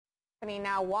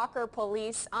Now, Walker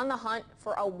police on the hunt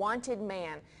for a wanted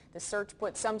man. The search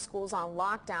put some schools on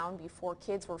lockdown before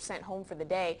kids were sent home for the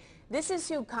day. This is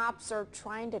who cops are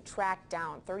trying to track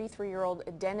down,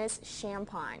 33-year-old Dennis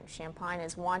Champagne. Champagne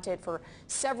is wanted for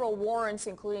several warrants,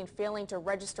 including failing to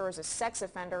register as a sex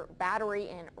offender, battery,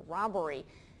 and robbery.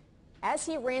 As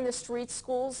he ran the streets,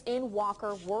 schools in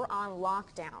Walker were on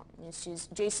lockdown. News 2's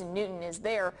Jason Newton is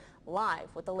there live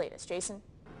with the latest. Jason?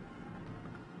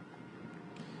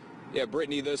 Yeah,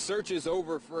 Brittany, the search is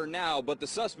over for now, but the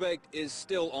suspect is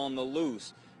still on the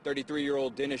loose.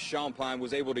 33-year-old Dennis Champagne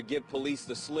was able to give police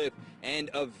the slip and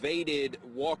evaded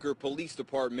Walker Police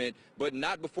Department, but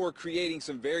not before creating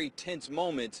some very tense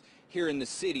moments here in the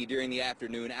city during the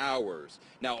afternoon hours.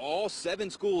 Now, all 7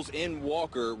 schools in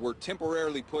Walker were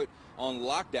temporarily put on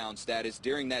lockdown status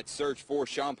during that search for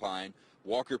Champagne.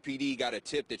 Walker PD got a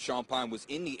tip that Champagne was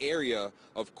in the area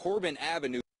of Corbin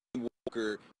Avenue in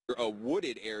Walker, a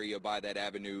wooded area by that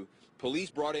avenue. Police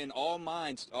brought in all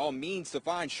means to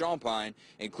find Champagne,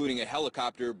 including a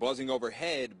helicopter buzzing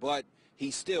overhead, but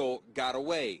he still got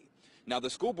away. Now, the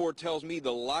school board tells me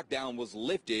the lockdown was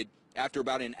lifted after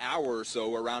about an hour or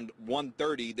so, around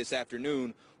 1:30 this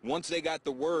afternoon, once they got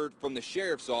the word from the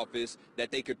sheriff's office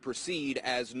that they could proceed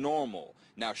as normal.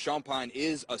 Now, Champagne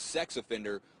is a sex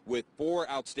offender with 4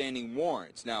 outstanding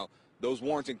warrants. Now, those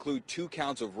warrants include 2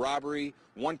 counts of robbery,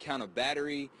 1 count of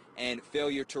battery, and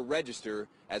failure to register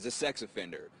as a sex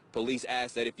offender. Police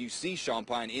ask that if you see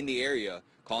Champagne in the area,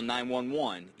 call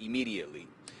 911 immediately.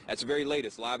 That's the very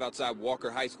latest. Live outside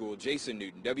Walker High School, Jason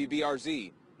Newton,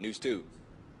 WBRZ, News 2.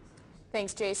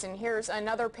 Thanks, Jason. Here's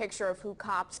another picture of who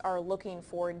cops are looking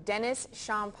for. Dennis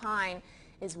Champagne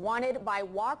is wanted by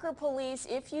Walker police.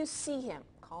 If you see him,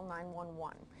 call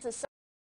 911.